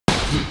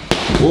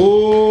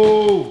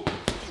Oh!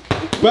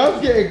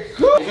 Bam's getting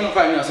cooked! If you're not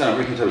fighting me outside, I'm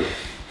breaking tablet.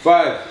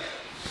 5,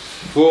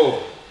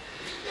 4,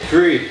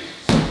 3,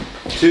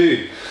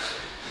 2,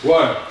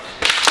 1.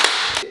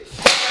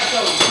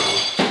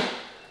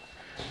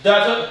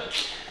 Dad,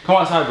 come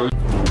outside, bro.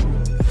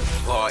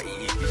 Party.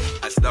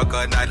 I snuck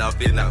a night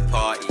up in that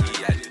party.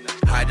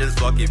 I just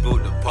fucking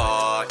built the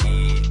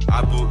party.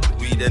 I bought the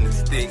weed and the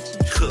stink.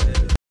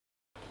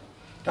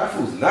 That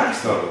feels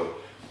nice now though.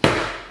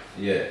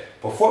 Yeah.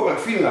 Before I'm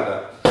feeling like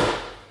that.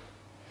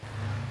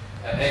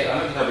 Hey, I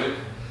know you have it.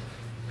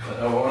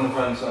 I want to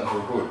find something to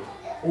record.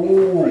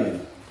 Ooh.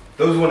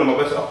 Those are one of my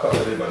best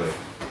upcuts I did, by the way.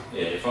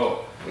 Yeah, you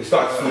felt. It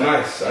started to feel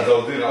nice as I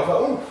was doing it. I was like,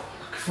 oh,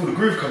 I can feel the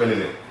groove coming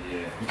in it. Yeah.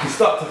 You can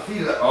start to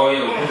feel that. Oh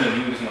yeah, well,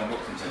 you were listening to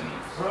boxing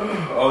techniques.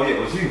 Oh yeah, it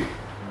was you.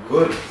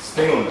 Good.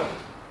 Stay on that.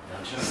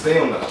 Stay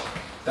on that.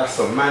 That's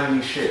some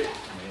manly shit.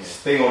 Yeah.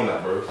 Stay on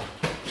that, bro.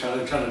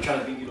 Trying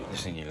to beat you lot.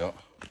 Listen, you lot.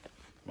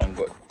 Man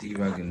got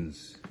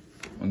deewagon's.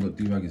 Man got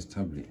deewagon's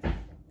tablet.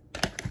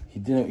 He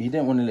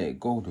didn't want to let it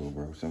go though,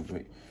 bro. So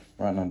wait,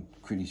 right now,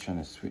 Critty's trying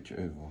to switch it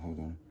over. Hold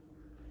on.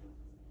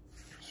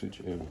 Switch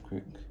it over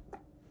quick.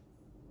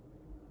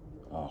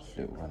 Oh,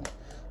 flip one.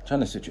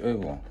 Trying to switch it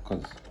over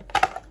because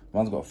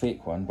man's got a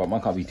fake one, but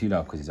mine can't be too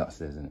loud because he's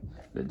upstairs, isn't it?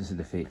 Look, this is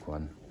the fake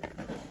one.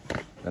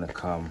 Gonna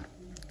come.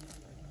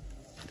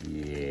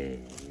 Yeah,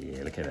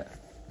 look at that.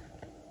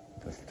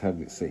 That's the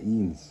tablet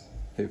settings.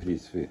 Hopefully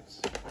it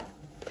fits.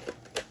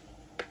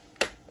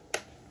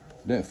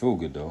 Don't feel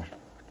good though.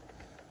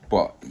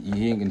 But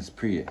he ain't gonna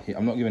spree it.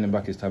 I'm not giving him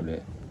back his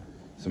tablet.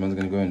 Someone's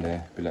gonna go in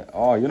there, be like,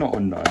 oh, you're not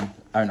on none.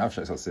 Aaron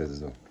Abstract's upstairs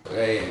as well.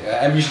 Hey,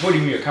 and you should probably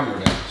move your camera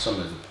there,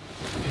 somewhere.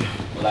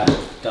 Like,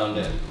 down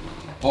there.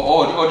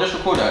 Or just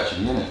record it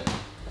actually, innit?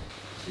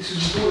 This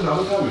is recording the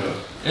whole time, you know?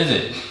 Is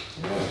it?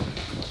 Yeah.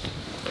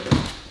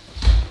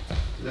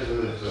 11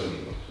 minutes only.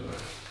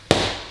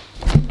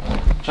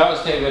 Try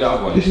to take away the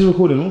other one. This is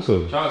recording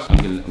also. I'm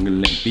gonna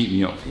let him beat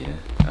me up here.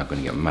 I'm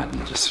gonna get mad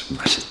and just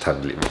smash his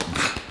tablet.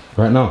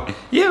 Right now?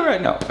 Yeah,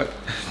 right now.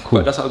 Cool.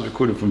 But that's how I was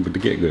recording from the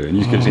get-go. And you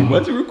just kept saying,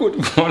 what's it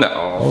recording for? I'm like,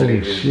 oh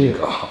shit.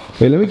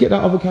 Wait, let me get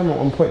that other camera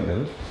on point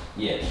then.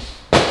 Yeah.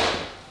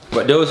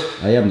 But there was...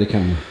 I am the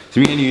camera. So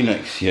me and you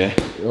next, yeah?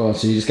 Oh,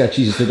 so you just got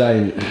chooses to die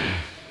in it.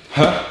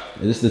 Huh?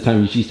 This is the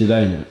time you choose to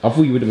die in it. I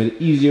thought you would have made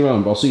it easier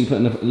round, but I saw you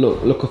putting a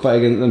look a fight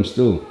against them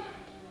still.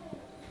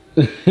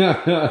 Chill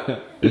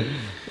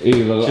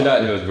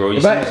out there, bro.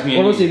 If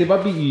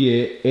I beat you,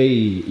 yeah, hey,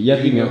 you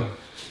have to give me a...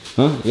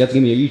 Huh? You have to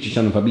give me a YouTube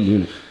channel if I beat you,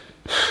 innit?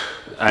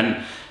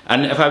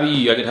 And if I beat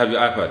you, I could have your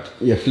iPad.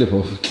 Yeah, flip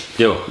off.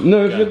 Yo.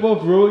 No, yeah. Flip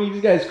off, bro.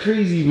 This guy's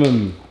crazy,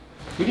 man.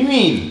 What do you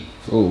mean?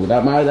 Oh,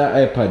 that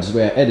iPad is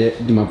where I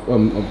edit, do my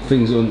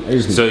things on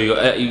everything. So your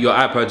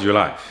iPad's your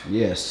life?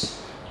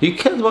 Yes. Who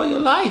cares about your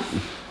life?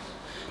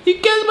 Who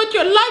cares about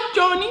your life,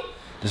 Johnny?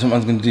 That's what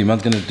man's gonna do.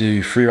 Man's gonna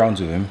do 3 rounds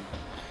with him.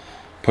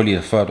 Probably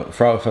the third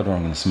round,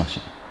 I'm gonna smash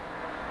it.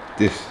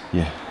 This?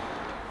 Yeah.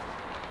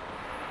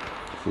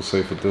 I feel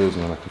sorry for those,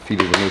 man. I can feel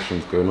his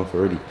emotions going off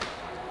already.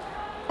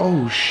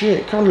 Oh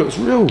shit, kind of looks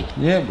real.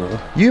 Yeah, bro.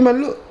 You,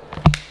 man, look.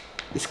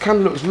 This kind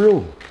of looks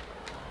real.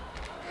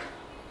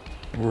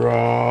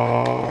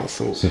 Raw.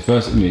 So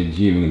first image,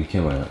 you even gonna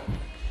care about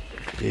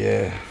that?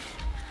 Yeah.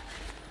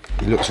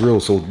 It looks real.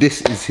 So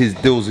this is his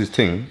Dill's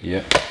thing.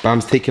 Yeah.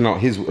 Bam's taking out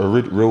his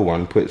real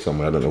one, put it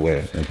somewhere, I don't know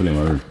where. Yeah, put it in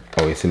my room.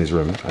 Oh, it's in his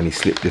room. And he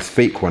slipped this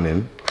fake one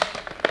in.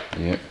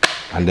 Yeah.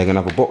 And they're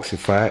gonna have a boxing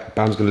fight.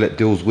 Bam's gonna let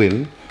Dill's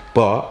win,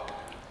 but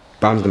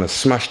Bam's gonna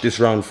smash this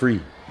round 3.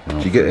 Do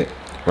you get it?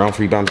 Round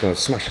 3, Bam's gonna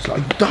smash it.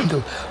 Like, you done,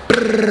 Dill?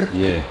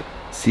 Yeah.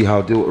 See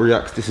how Dill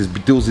reacts. This is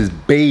Dill's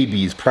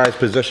baby, his prized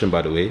possession,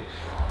 by the way.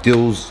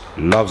 Dill's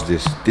loves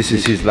this. This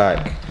is his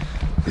like.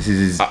 This is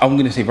his. I'm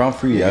gonna say round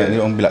 3. Yeah. I'm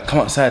gonna be like, come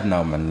outside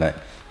now, man. Like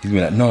he's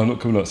gonna be like, no, I'm not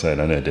coming outside.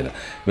 I know I did that.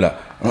 Be like,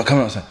 I'm not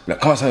coming outside. Be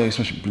like, come outside,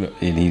 smash it.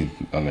 And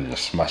I'm gonna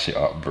just smash it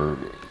up, bro.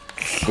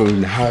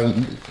 Going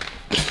hand.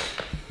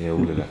 Yeah,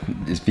 all of that.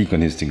 Just speak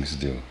on his things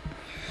still.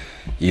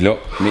 You lot,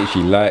 make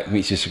sure you like,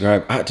 make sure you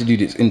subscribe. I had to do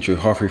this intro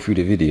halfway through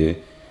the video.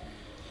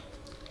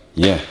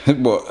 Yeah,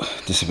 but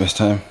this is the best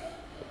time.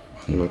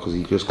 You know, because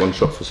he just gone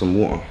shop for some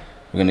water.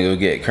 We're gonna go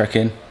get it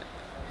cracking.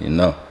 You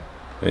know.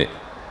 Wait.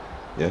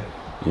 Yeah?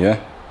 Yeah?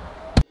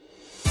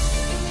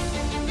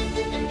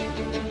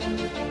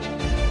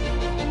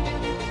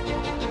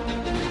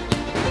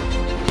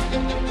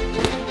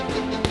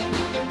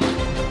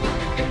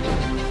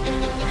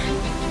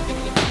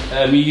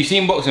 You've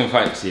seen boxing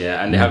fights,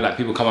 yeah, and they have like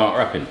people come out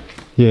rapping.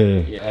 Yeah.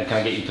 Yeah. And can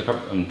I get you to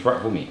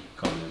rap for me?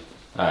 Come on.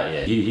 Alright,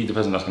 yeah. He's the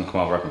person that's gonna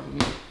come out rapping for me.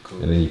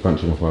 Cool. And then you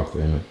punch him off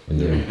after him.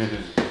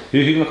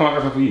 Who's gonna come out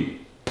rapping for you?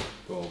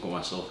 Bro, I've got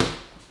myself.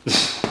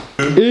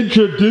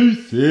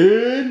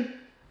 Introducing.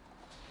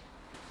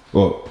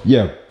 Oh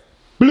yeah,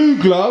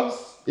 blue gloves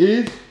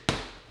is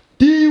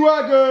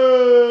deewagon.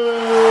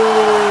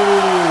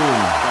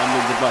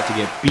 Bam's about to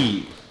get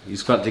beat.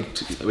 He's about to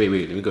wait,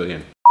 let me go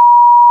again.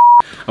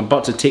 I'm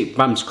about to take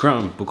Bam's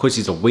crown because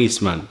he's a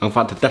waste man. I'm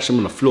about to dash him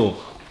on the floor,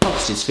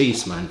 bust his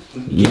face, man.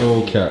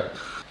 No cap.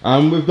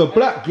 And with the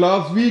black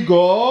gloves we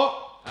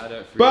got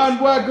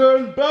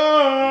Bandwagon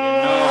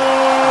bam!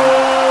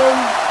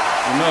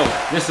 You know,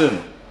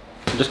 listen,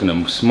 I'm just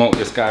gonna smoke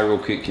this guy real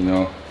quick, you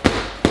know.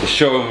 Just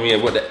showing me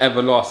what the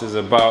Everlast is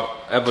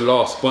about.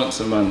 Everlast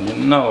sponsor, man. You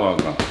know I'm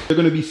gonna. They're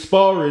gonna be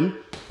sparring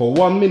for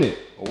 1 minute.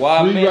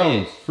 1 minute.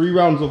 Rounds. 3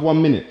 rounds of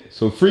 1 minute.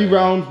 So 3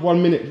 rounds,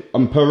 1 minute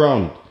per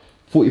round.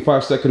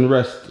 45-second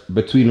rest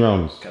between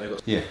rounds. Can I go?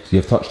 Yeah. So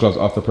you have touch gloves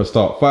after press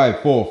start. 5,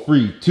 4,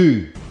 3,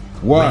 2,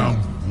 1. Round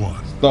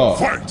 1. Start.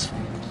 Fight!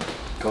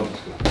 Go.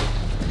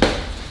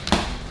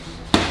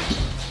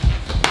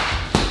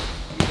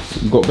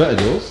 You got better,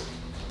 Jules.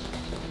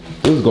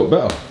 Jules got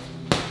better.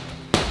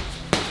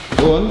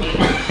 Go on. Whoa,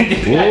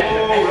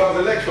 that was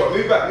a leg shot.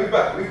 Move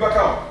back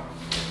out.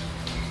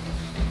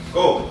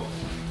 Go.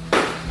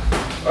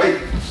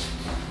 Hey.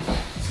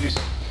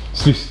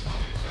 Sluice.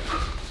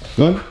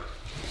 Go on.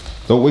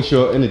 Don't waste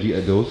your energy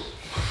at those.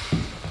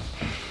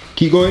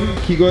 Keep going.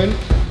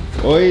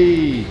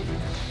 Oi.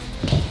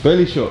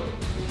 Belly shot.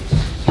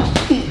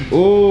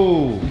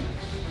 Oh.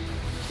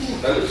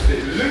 That looks a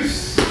bit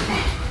loose.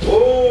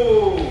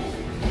 Oh.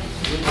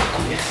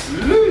 Yes,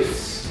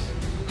 loose.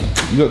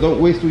 Look, don't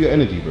waste all your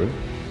energy, bro.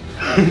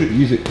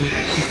 Use it.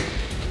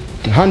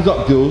 Hands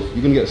up, Dills.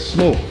 You're gonna get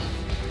smoked.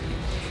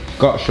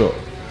 Gut shot.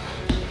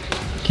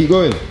 Keep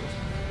going.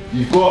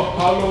 You've got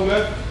how long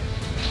left?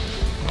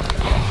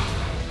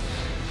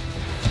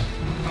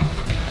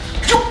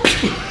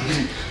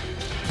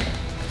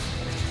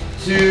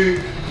 Two,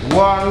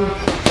 1.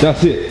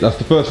 That's it. That's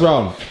the first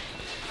round.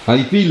 How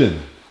you feeling?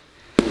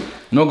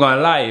 Not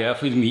gonna lie, yeah, I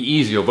thought it'd be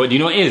easier, but you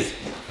know what it is?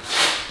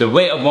 The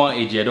weight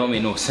advantage, yeah, don't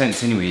make no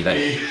sense anyway. Like,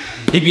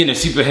 he'd be in the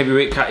super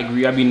heavyweight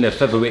category, I'd be in the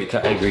featherweight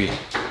category.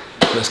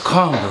 But it's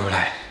calm, bro.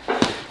 Like,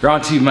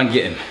 round 2, man,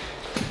 get him.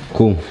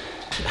 Cool.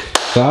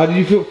 So how did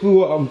you feel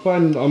what I'm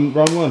finding on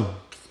round 1?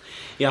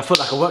 Yeah, I felt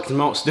like I worked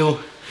him out still.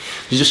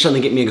 He's just trying to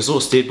get me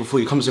exhausted before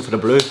he comes in for the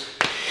blow.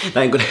 That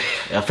ain't gonna,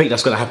 I think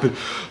that's gonna happen.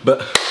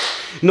 But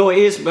you know what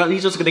it is, man,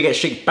 he's just gonna get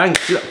shake bang,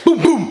 like, boom,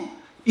 boom.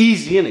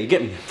 Easy, innit, you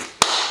get me?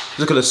 He's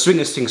just gonna swing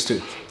his things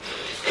too.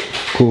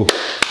 Cool.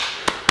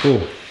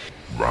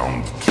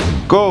 Round 2.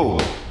 Go.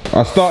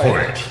 I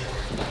started. Fight!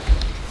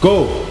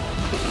 Go.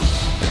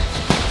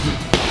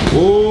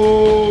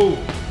 Oh.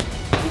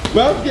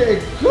 Man's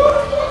getting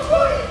good.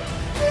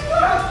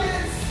 Man's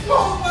getting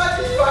smoked by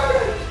this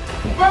wagon.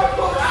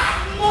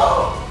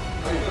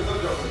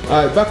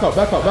 Alright, back up.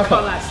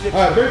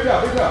 Alright, break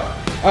out.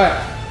 Alright,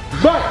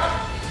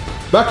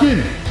 back in.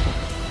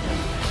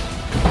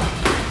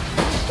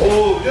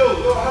 Oh, yo,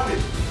 don't have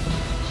it.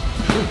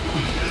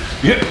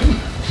 Yeah.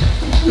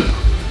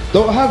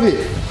 Don't have it.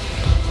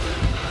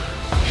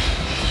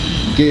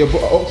 Get your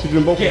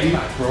oxygen both of you.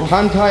 Back, bro.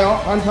 Hand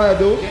tie,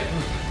 dude.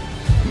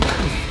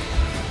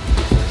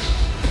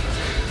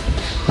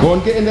 Go on,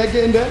 get in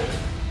there.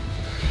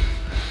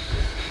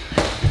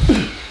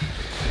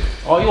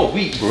 Oh, you're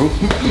weak, bro.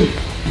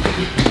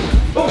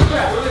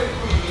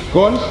 Go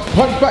on,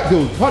 punch back,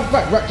 dude. Punch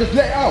back, right? Just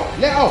let it out.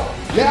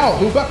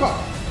 He'll back up.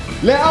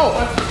 Let out.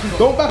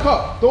 Don't back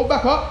up.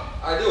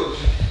 I do.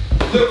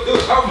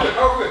 Look,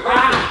 over it.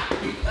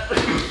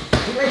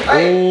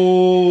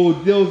 Oh,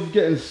 Dill's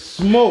getting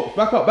smoked.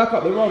 Back up.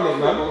 They're round it,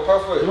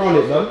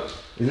 man.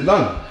 Is it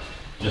done?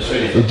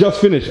 It just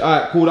finished.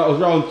 Alright, cool. That was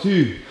round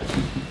 2.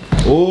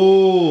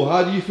 Oh,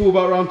 how do you feel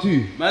about round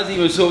 2? Man's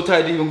even so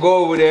tired to even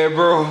go over there,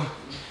 bro.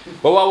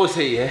 But what I would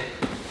say, yeah?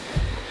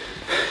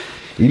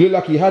 You look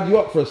like he had you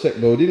up for a sec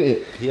though, didn't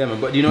it? Yeah, man,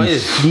 but you know what it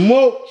is?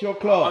 Smoked your I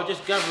claw. was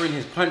just gathering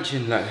his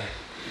punching, like,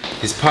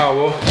 his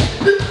power.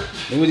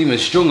 He wasn't even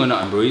strong or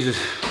nothing, bro. He just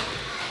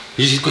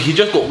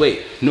got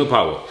weight, no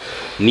power.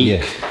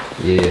 Neat.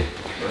 Yeah.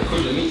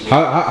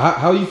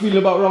 How are you feeling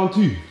about round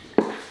 2?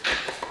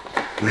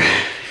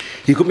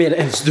 He got me at the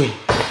end still.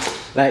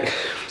 Like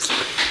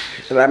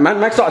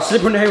man started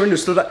slipping the hair in the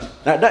still like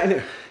that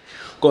innit?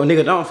 Got a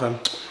nigga down, fam.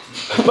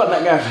 But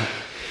that guy, fam.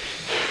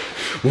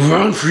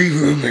 Round 3,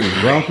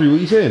 Round 3, what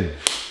you saying?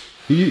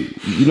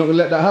 You're not gonna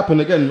let that happen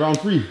again, round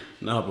 3?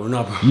 Nah, bro.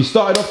 You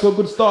started off to a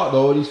good start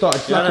though, and you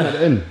started slacking at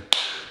the end.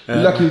 You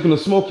like he was gonna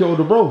smoke your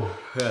older bro.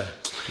 Yeah.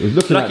 He was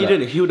looking Lucky at he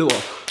didn't, he would have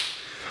what?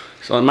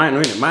 So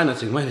minor innit? Minor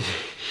thing.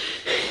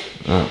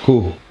 Alright,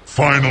 cool.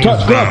 Final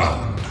Touch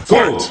round.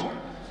 gloves. Fight!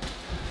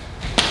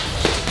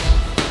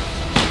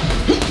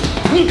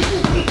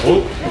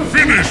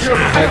 Finish!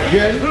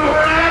 Again.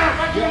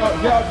 Get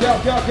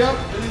out.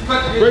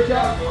 Break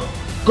out.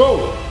 Go.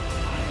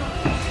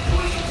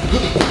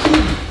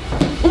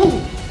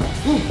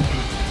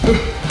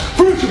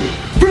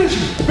 Finish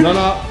him. No.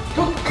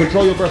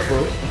 Control your breath, bro.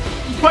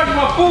 He's punching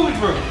my food,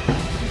 bro.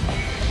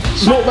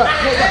 Smoke back.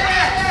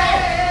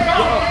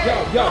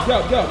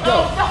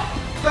 Go.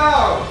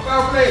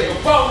 Foul play.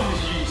 Foul in the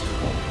streets.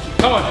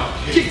 Come on.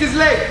 Kick his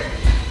leg.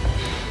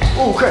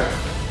 Oh, okay.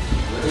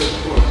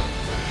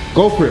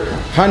 Go for it.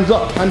 Hands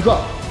up. Do what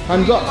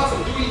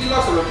you did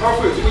last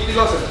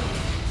time.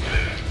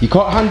 You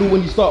can't handle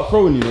when you start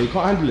throwing, you know. You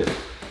can't handle it.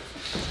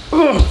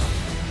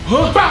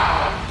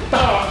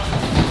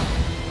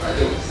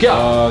 Get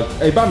up.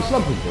 Hey, Bam,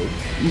 slump him, bro.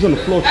 He's on the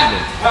floor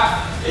today.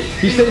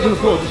 He stays on the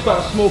floor, just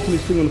start smoking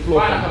his thing on the floor,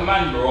 Like fam. a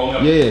man,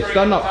 bro. Yeah,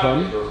 stand up,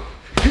 fam.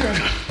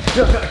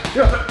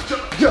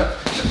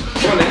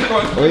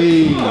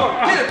 Oi.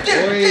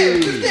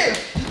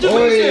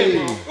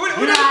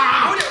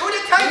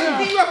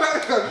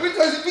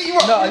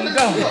 No, you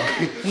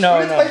don't. No.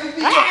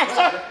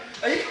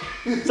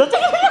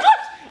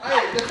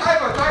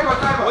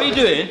 What are you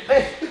doing?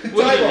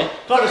 What are you doing?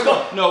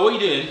 No, what are you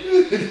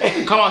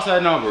doing? Come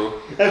outside now, bro.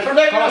 Come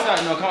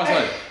outside, no, come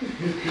outside.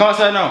 Come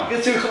outside now.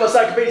 Get to come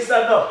outside, baby,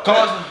 stand up. Come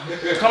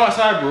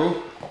outside, bro.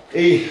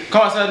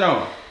 Come outside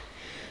now.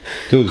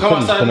 Dude, Come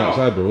outside come now.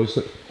 outside, bro. I think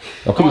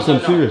it's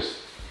something serious.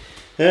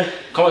 Yeah?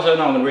 Come outside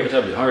now, I'm gonna break a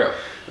tablet. Hurry up.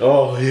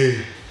 Oh,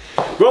 yeah.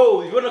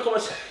 Bro, you wanna come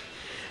outside?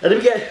 And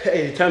let me get,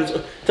 hey, time's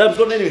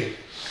gone anyway.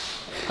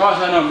 Come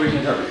outside now, I'm breaking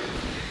a tablet.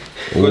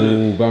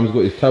 Oh, Bam's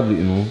got his tablet,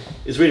 you know.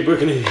 It's really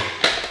broken in.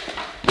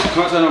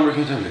 Come outside now, I'm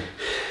breaking a tablet.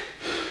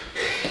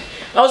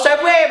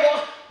 Outside, where,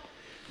 bro?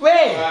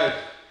 Where? 5,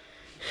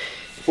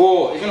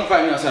 4, if you're not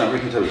fighting me outside, I'm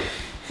breaking a tablet.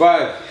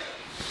 5,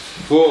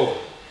 4,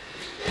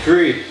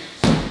 3,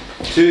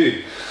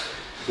 2,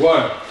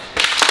 1.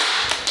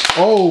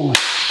 Oh,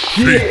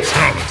 shit.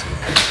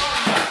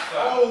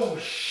 Oh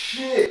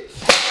shit!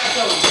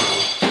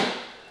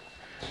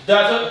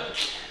 Dad,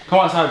 come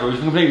outside, bro. He's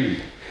gonna play with you.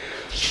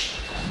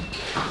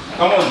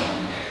 Come on.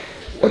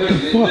 What the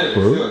fuck,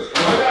 bro?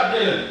 Hurry up,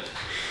 Dylan.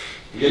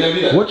 You gonna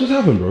do that? What just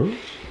happened, bro?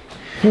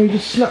 Bro, he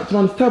just slapped him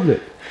on his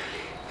tablet.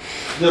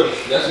 No,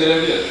 that's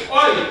gonna do that.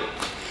 Oi!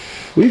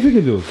 What are you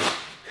thinking, dude?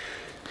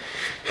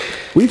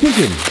 What are you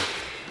thinking?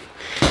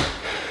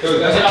 Yo,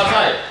 that's it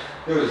outside.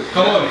 Yo,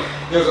 come on.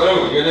 Yo,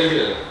 you're gonna do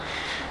that.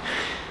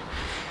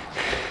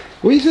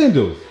 What are you saying,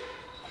 dude?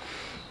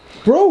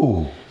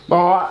 Bro!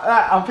 Oh,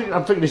 I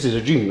think this is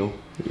a dream, you know.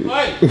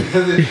 Oi!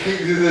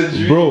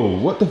 Bro,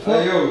 what the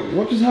fuck? Hey, yo.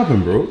 What just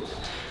happened, bro?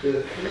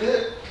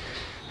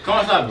 Come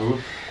outside, bro.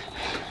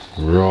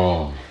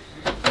 Raw.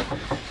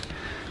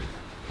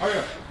 Hurry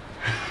up.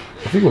 I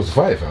think it was a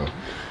fight, fam.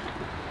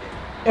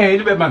 Hey,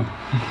 look at man.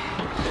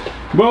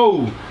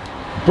 Bro!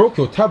 Broke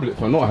your tablet,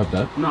 fam, not have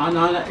that. No.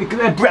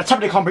 A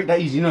tablet can't break that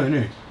easy, no.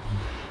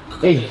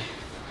 Hey.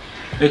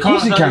 Hey, Of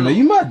course he can, are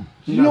you mad?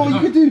 You know what you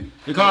could do?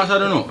 You come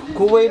outside or not?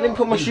 Cool, wait, let me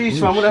put my shoes,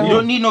 fam. What the You hell?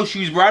 don't need no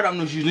shoes, bro. I don't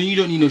have no shoes. And you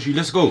don't need no shoes.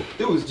 Let's go.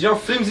 Dude, do you know how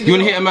flimsy You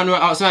wanna hit a man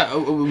right outside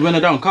when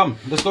they're down? Come,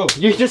 let's go.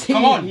 You just hit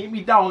Come me, on. hit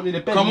me down in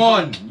the bed. Come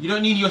on. You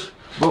don't need your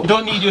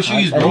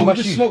shoes, I bro. need my You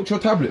just shoes. smoked your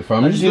tablet,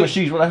 fam. I just need my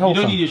shoes, what the hell, You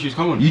don't fam? need your shoes.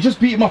 Come on. You just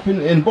beat him up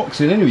in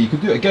boxing anyway. You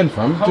could do it again,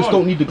 fam. Come Just on.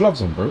 don't need the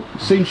gloves on, bro.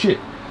 Same shit.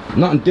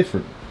 Nothing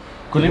different.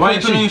 Why are you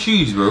putting on your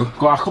shoes, bro?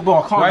 God, I can't. Why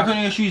are you putting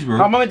on your shoes, bro?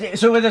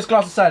 So where there's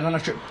glass aside, and I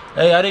trip.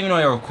 Hey, I don't even know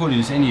you're recording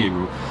this anyway,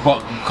 bro. But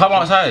come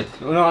outside.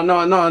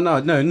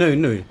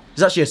 No.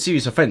 It's actually a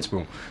serious offence,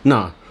 bro.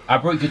 Nah. I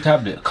broke your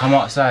tablet. Come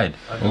outside.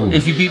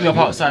 If you beat me up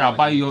outside, I'll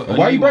buy you a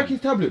Why new you one. break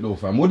his tablet though,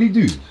 fam? What did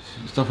he do?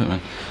 Stop it,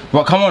 man.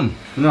 But come on.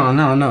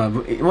 No.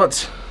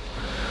 What?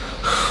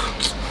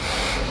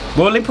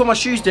 Well, let me put my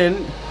shoes then.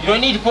 You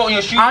don't need to put on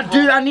your shoes. I bro.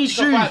 do, I need You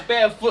can shoes. fight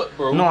barefoot,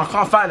 bro. No, I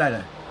can't fight like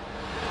that.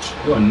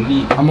 You're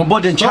neat. I'm a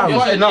modern child.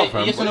 fighting now,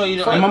 fam. Yes or no, you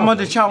don't. I'm a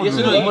modern child. Yes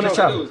or bro. no, I'm a you modern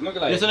child.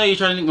 Yes or no, you're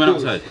trying to link man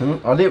outside.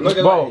 I didn't,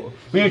 bro.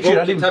 Me and Tree,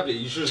 I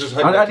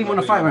didn't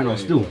want to fight right now.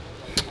 Still.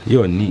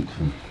 You're neat.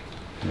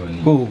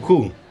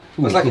 Cool.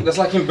 That's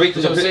like him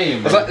breaking That's what I'm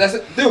saying, That's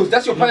bro. like, dude,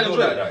 that's your pride and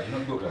joy. You're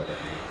not built like that.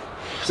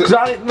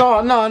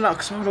 No,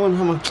 cause I don't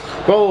know,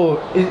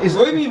 bro. It's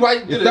What do you mean, why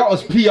you do If that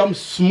was P, I'm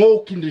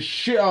smoking the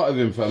shit out of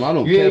him, fam. I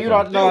don't yeah, care. you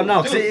fam. don't.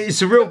 No, cause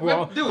it's surreal,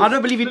 bro. I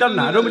don't believe he done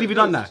that. I don't believe he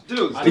done that.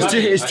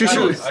 It's too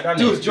short. I done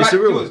It's it.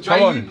 surreal.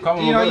 Come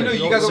on, You know,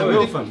 you guys are Surreal,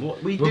 really fam.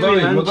 What we We're doing,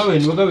 man?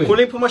 going. Well, let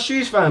me put my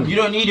shoes, fam. You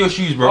don't need your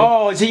shoes, bro.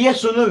 Oh, it's a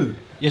yes or no.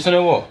 Yes or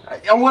no what?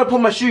 I'm gonna put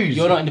my shoes.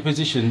 You're not in the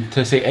position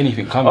to say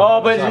anything. Come on.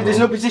 Oh, but there's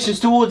no positions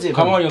towards it.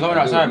 Come on, you're coming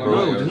outside, bro.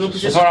 No, there's no You're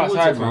positions coming towards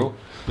outside, it, bro. You're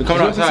There's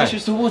coming no outside.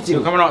 positions towards You're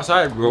it. coming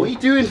outside, bro. What are you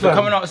doing, You're fam?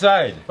 coming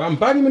outside. Fam,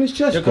 bang him in his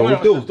chest, You're bro. coming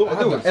out- Dills, don't have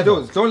that ever.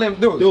 Dudes, don't let him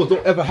do it. Dills,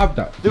 don't ever have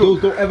that.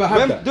 Dills, don't ever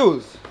have that.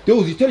 Dudes.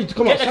 Dills, he's telling you to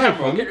come Get the outside,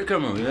 camera, fam. get the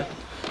camera, yeah?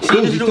 See Dills,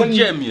 this he's little telling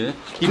you- gem, yeah?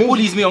 He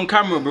bullies me on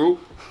camera, bro.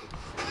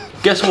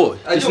 Guess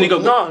what? This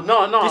nigga got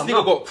No. this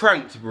nigga got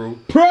pranked, bro.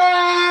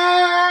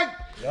 Prank!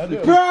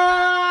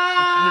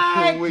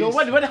 Prank! So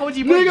what the hell did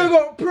he Nigga break?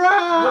 got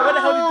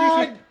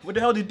pranked! What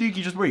the hell did Dookie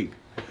just break?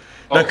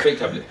 Oh, fake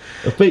tablet.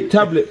 A fake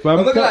tablet, fam.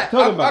 I'm not gonna lie, Tell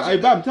them, I'm man. Hey,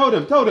 Bam, tell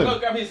them.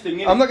 Grab his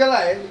thing, I'm not gonna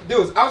lie,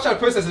 dudes, I was trying to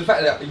process the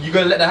fact that you're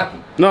gonna let that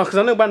happen. No, because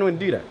I know Bandwagon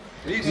do that.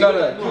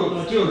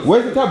 No, dudes.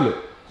 Where's the tablet?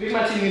 Big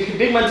man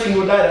team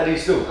will die that day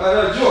still.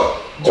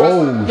 Joe.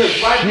 Oh,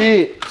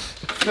 shit.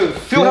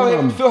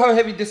 Feel how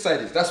heavy this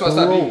side is. That's what I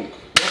started doing.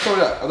 What's all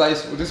that? I was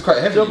like, this is quite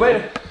heavy. So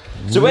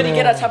where did you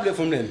get that tablet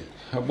from then?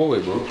 Her boy,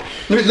 bro.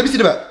 Let me see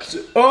the back.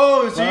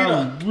 Oh, so you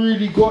Bam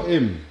really got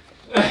him.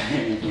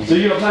 So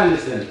you're not playing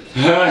this then?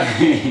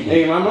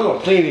 Hey man, I'm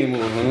not playing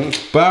anymore, man.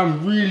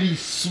 Bam really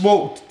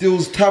smoked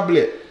Dill's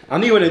tablet. I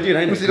knew what to do that.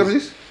 Let me see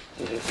this.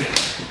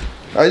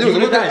 I'm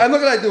not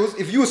gonna lie, dudes.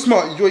 If you were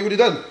smart, you would have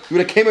done. You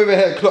would have came over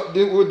here, clocked.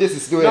 This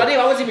is doing. No,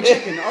 I wasn't even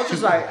checking. I was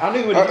just like, I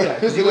knew what to do that.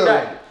 'Cause he would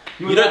die.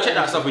 You don't check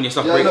that stuff when your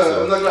stuff Yeah, breaks. no,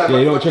 So. I'm not gonna lie. Yeah,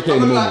 you don't check it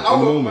in the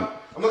moment.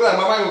 I'm not gonna lie,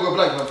 my mind will go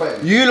blank if I'm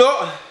fighting. You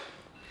lot,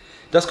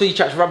 that's because you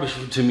chat rubbish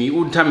to me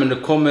all the time in the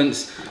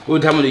comments, all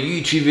the time on the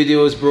YouTube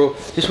videos, bro.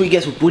 This what he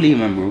gets with bullying,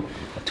 man, bro.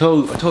 I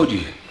told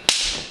you.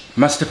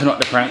 Man stepping up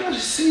the prank.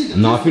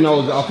 No, I think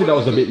that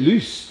was a bit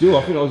loose. Still,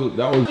 I think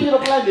that was. When you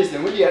not plan this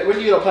then? When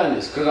you not plan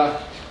this? Because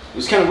it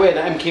was kind of weird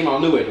that M came out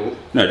of nowhere though.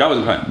 No, that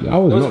wasn't planned. I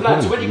was not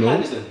planned. So planning. when did you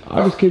plan this then?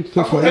 I just came to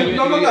talk about it.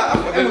 No, I'm not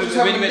like, I was just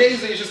having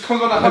days that it just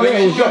comes on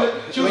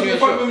like, she was in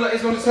front of him like,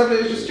 it's on the tablet,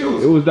 it's just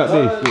chills. It was that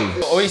day still.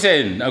 What are you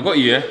saying? I got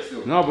you, yeah?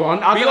 No, bro.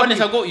 Be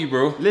honest, I got you,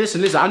 bro.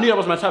 Listen. I knew that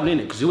was my tablet,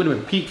 innit? Because it would have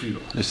been peak for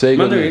you. Just say I'm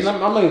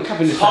not even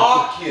capping this.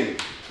 Talking.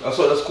 That's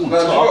what that's called.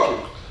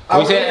 Talking. What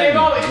you saying?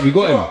 We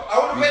got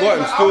him. We got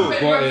him still. We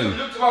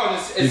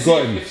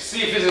got him.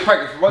 See if it's a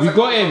prank. We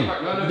got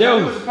him.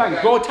 Dills.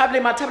 Bro,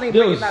 my tablet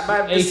Dills. break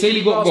by Hey, say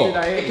you got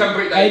got. It can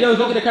break that. Hey, Dills,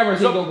 look at the camera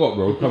and say you got got,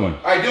 bro. Come on.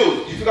 I do.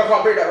 You think I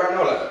can't break that right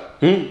now like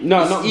that? No,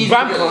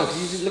 Bam can't. Look at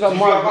You think I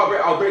can't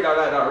break? I'll break that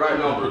like that right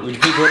now, bro. Would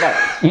you pay for it back?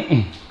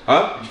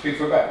 Huh? Would you pay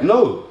for it back?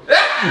 No.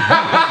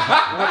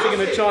 I'm not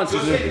taking a chance.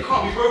 Just say it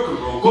can't be broken,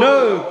 bro.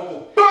 No.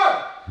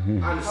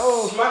 And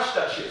smash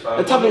that shit, fam.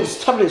 The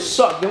tablets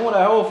suck. They want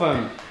that hell,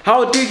 fam.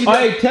 How did you?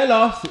 Hey, tell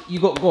us you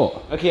got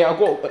got. Okay, I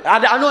know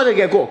I didn't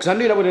get got because I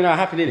knew that wouldn't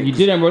happen. Innit? You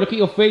didn't, bro. Look at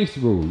your face,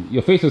 bro.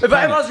 Your face was. If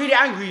I was really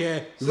angry,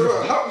 yeah.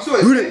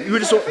 You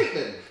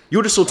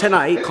would have saw 10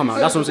 out of 8 come out.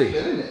 That's what I'm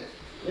saying.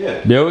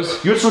 Yeah.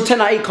 Dills. You would have saw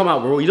 10 out of 8 come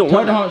out, bro. You don't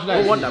want Tell them that.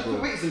 how much You don't want likes that,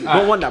 bro. You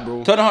don't want that,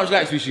 bro. Tell them how much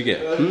likes we should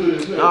get.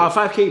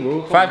 5K,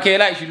 bro. 5K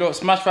likes, you lot.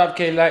 Smash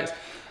 5K likes.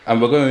 And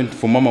we're going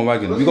for Mama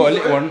Wagon. We got a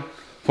little one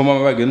for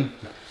Mama Wagon.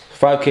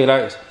 5K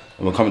likes.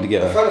 And we're coming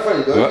together.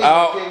 We're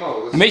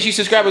out. Make sure you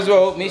subscribe as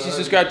well. Make sure you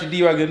subscribe to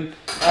Deewagon.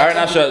 Aaron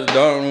Abstract.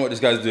 Don't know what this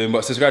guy's doing,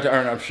 but subscribe to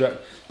Aaron Abstract.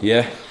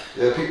 Yeah.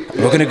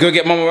 We're gonna go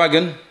get Mama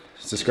Wagon.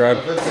 Subscribe.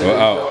 We're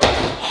out.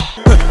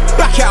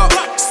 Back out,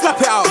 slap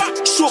it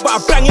out. Short but I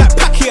bang like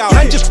Pacquiao.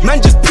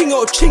 Man just ping it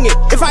or ching it.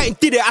 If I ain't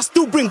did it, I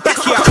still bring back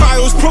out.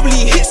 Kyle's probably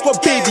hit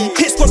squad baby,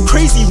 hit squad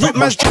crazy, rip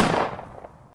man's.